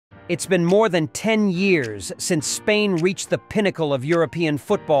It's been more than 10 years since Spain reached the pinnacle of European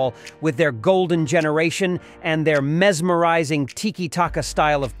football with their golden generation and their mesmerizing tiki-taka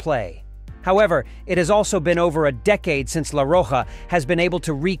style of play. However, it has also been over a decade since La Roja has been able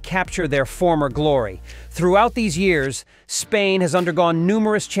to recapture their former glory. Throughout these years, Spain has undergone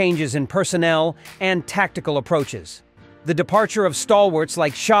numerous changes in personnel and tactical approaches. The departure of stalwarts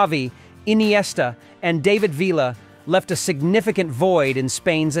like Xavi, Iniesta, and David Villa left a significant void in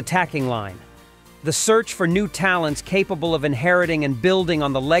Spain's attacking line. The search for new talents capable of inheriting and building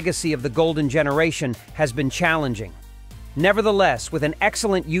on the legacy of the golden generation has been challenging. Nevertheless, with an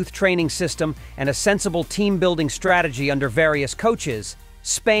excellent youth training system and a sensible team-building strategy under various coaches,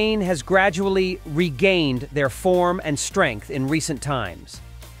 Spain has gradually regained their form and strength in recent times.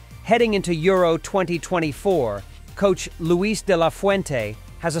 Heading into Euro 2024, coach Luis de la Fuente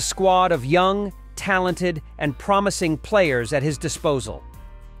has a squad of young, talented, and promising players at his disposal.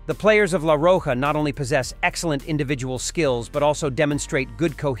 The players of La Roja not only possess excellent individual skills but also demonstrate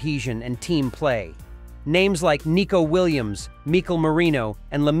good cohesion and team play. Names like Nico Williams, Mikel Merino,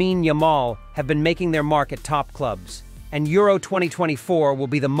 and Lamine Yamal have been making their mark at top clubs, and Euro 2024 will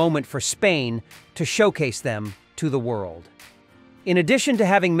be the moment for Spain to showcase them to the world. In addition to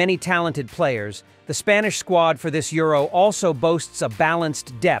having many talented players, the Spanish squad for this Euro also boasts a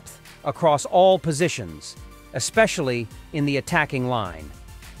balanced depth across all positions, especially in the attacking line,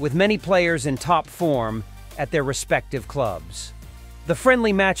 with many players in top form at their respective clubs. The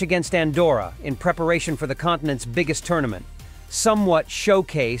friendly match against Andorra, in preparation for the continent's biggest tournament, somewhat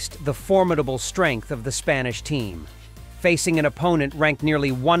showcased the formidable strength of the Spanish team. Facing an opponent ranked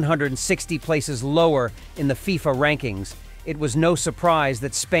nearly 160 places lower in the FIFA rankings, it was no surprise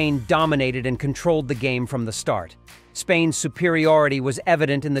that Spain dominated and controlled the game from the start. Spain's superiority was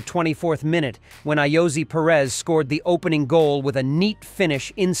evident in the 24th minute when Ayoze Perez scored the opening goal with a neat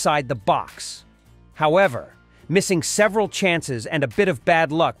finish inside the box. However, missing several chances and a bit of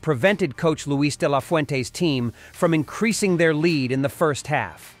bad luck prevented coach Luis de la Fuente's team from increasing their lead in the first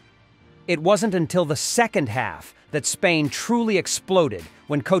half. It wasn't until the second half that Spain truly exploded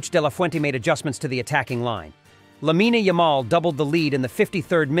when coach de la Fuente made adjustments to the attacking line. Lamine Yamal doubled the lead in the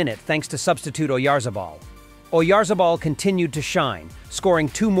 53rd minute thanks to substitute Oyarzabal. Oyarzabal continued to shine, scoring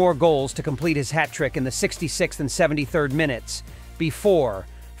 2 more goals to complete his hat-trick in the 66th and 73rd minutes, before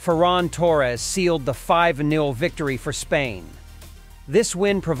Ferran Torres sealed the 5-0 victory for Spain. This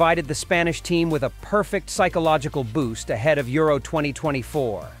win provided the Spanish team with a perfect psychological boost ahead of Euro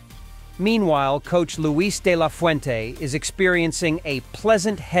 2024. Meanwhile, coach Luis de la Fuente is experiencing a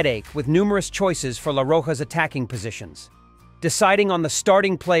pleasant headache with numerous choices for La Roja's attacking positions. Deciding on the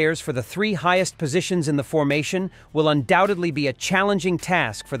starting players for the 3 highest positions in the formation will undoubtedly be a challenging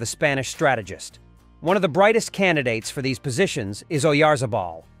task for the Spanish strategist. One of the brightest candidates for these positions is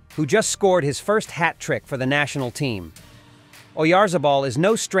Oyarzabal, who just scored his first hat-trick for the national team. Oyarzabal is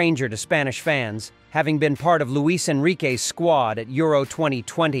no stranger to Spanish fans, having been part of Luis Enrique's squad at Euro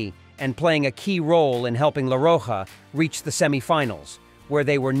 2020 and playing a key role in helping La Roja reach the semi-finals, where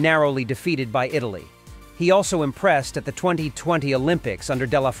they were narrowly defeated by Italy. He also impressed at the 2020 Olympics under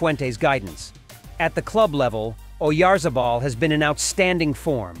De La Fuente's guidance. At the club level, Oyarzabal has been in outstanding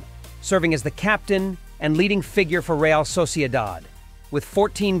form, serving as the captain and leading figure for Real Sociedad, with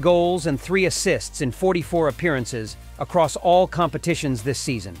 14 goals and 3 assists in 44 appearances across all competitions this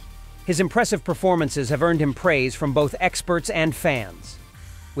season. His impressive performances have earned him praise from both experts and fans.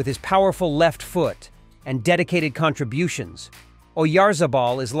 With his powerful left foot and dedicated contributions,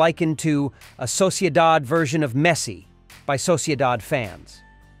 Oyarzabal is likened to a Sociedad version of Messi by Sociedad fans.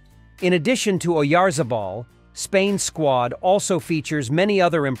 In addition to Oyarzabal, Spain's squad also features many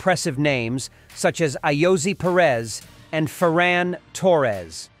other impressive names such as Ayoze Perez and Ferran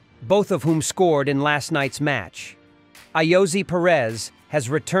Torres, both of whom scored in last night's match. Ayoze Perez has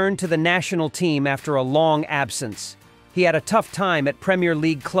returned to the national team after a long absence. He had a tough time at Premier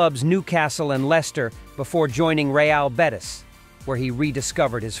League clubs Newcastle and Leicester before joining Real Betis, where he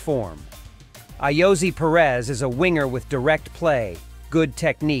rediscovered his form. Ayoze Perez is a winger with direct play, good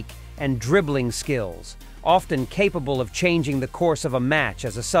technique, and dribbling skills, often capable of changing the course of a match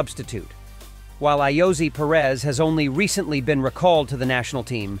as a substitute. While Ayoze Perez has only recently been recalled to the national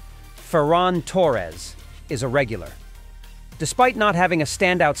team, Ferran Torres is a regular. Despite not having a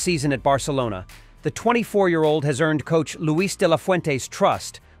standout season at Barcelona, the 24-year-old has earned coach Luis de la Fuente's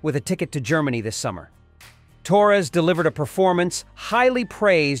trust with a ticket to Germany this summer. Torres delivered a performance highly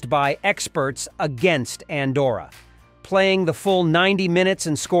praised by experts against Andorra, playing the full 90 minutes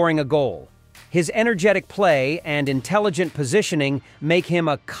and scoring a goal. His energetic play and intelligent positioning make him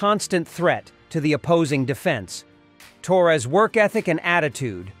a constant threat to the opposing defense. Torres' work ethic and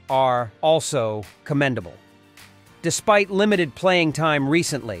attitude are also commendable. Despite limited playing time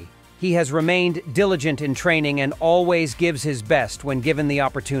recently, he has remained diligent in training and always gives his best when given the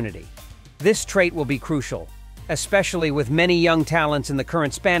opportunity. This trait will be crucial, especially with many young talents in the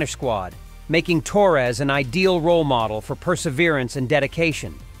current Spanish squad, making Torres an ideal role model for perseverance and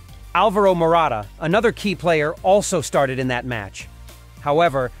dedication. Alvaro Morata, another key player, also started in that match.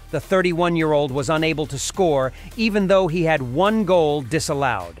 However, the 31-year-old was unable to score, even though he had one goal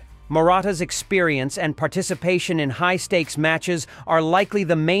disallowed. Morata's experience and participation in high-stakes matches are likely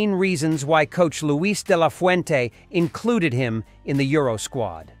the main reasons why coach Luis de la Fuente included him in the Euro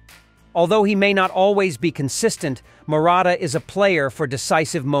squad. Although he may not always be consistent, Morata is a player for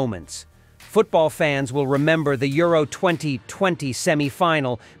decisive moments. Football fans will remember the Euro 2020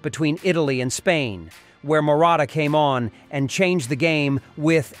 semi-final between Italy and Spain, where Morata came on and changed the game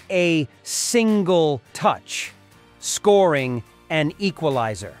with a single touch, scoring an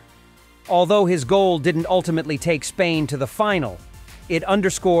equalizer. Although his goal didn't ultimately take Spain to the final, it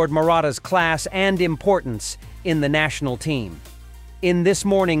underscored Morata's class and importance in the national team. In this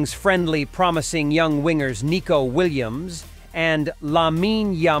morning's friendly, promising young wingers Nico Williams and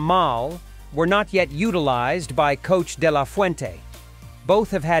Lamine Yamal were not yet utilized by coach De La Fuente.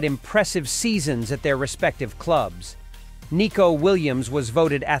 Both have had impressive seasons at their respective clubs. Nico Williams was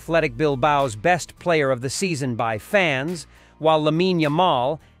voted Athletic Bilbao's best player of the season by fans, while Lamine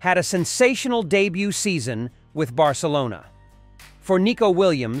Yamal had a sensational debut season with Barcelona. For Nico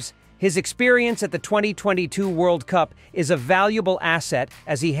Williams, his experience at the 2022 World Cup is a valuable asset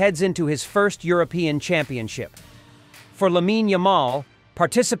as he heads into his first European Championship. For Lamine Yamal,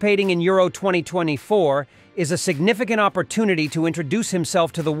 participating in Euro 2024 is a significant opportunity to introduce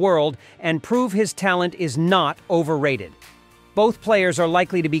himself to the world and prove his talent is not overrated. Both players are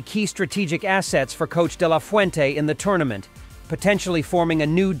likely to be key strategic assets for coach De La Fuente in the tournament, potentially forming a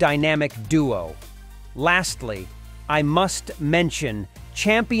new dynamic duo. Lastly, I must mention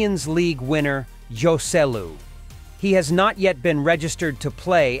Champions League winner Joselu. He has not yet been registered to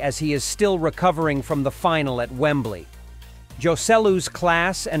play as he is still recovering from the final at Wembley. Joselu's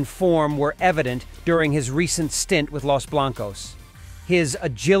class and form were evident during his recent stint with Los Blancos. His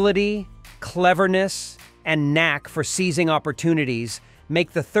agility, cleverness, and knack for seizing opportunities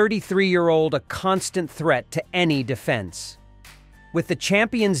make the 33-year-old a constant threat to any defense. With the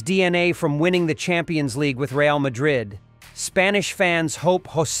champion's DNA from winning the Champions League with Real Madrid, Spanish fans hope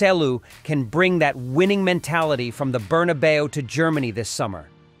Joselu can bring that winning mentality from the Bernabeu to Germany this summer.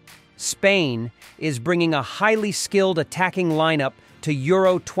 Spain is bringing a highly skilled attacking lineup to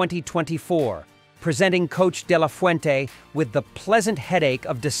Euro 2024, presenting coach De La Fuente with the pleasant headache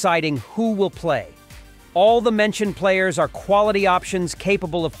of deciding who will play. All the mentioned players are quality options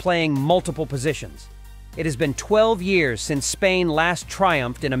capable of playing multiple positions. It has been 12 years since Spain last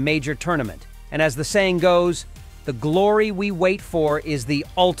triumphed in a major tournament, and as the saying goes, the glory we wait for is the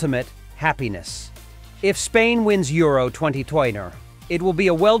ultimate happiness. If Spain wins Euro 2020, it will be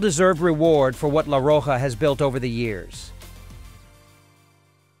a well-deserved reward for what La Roja has built over the years.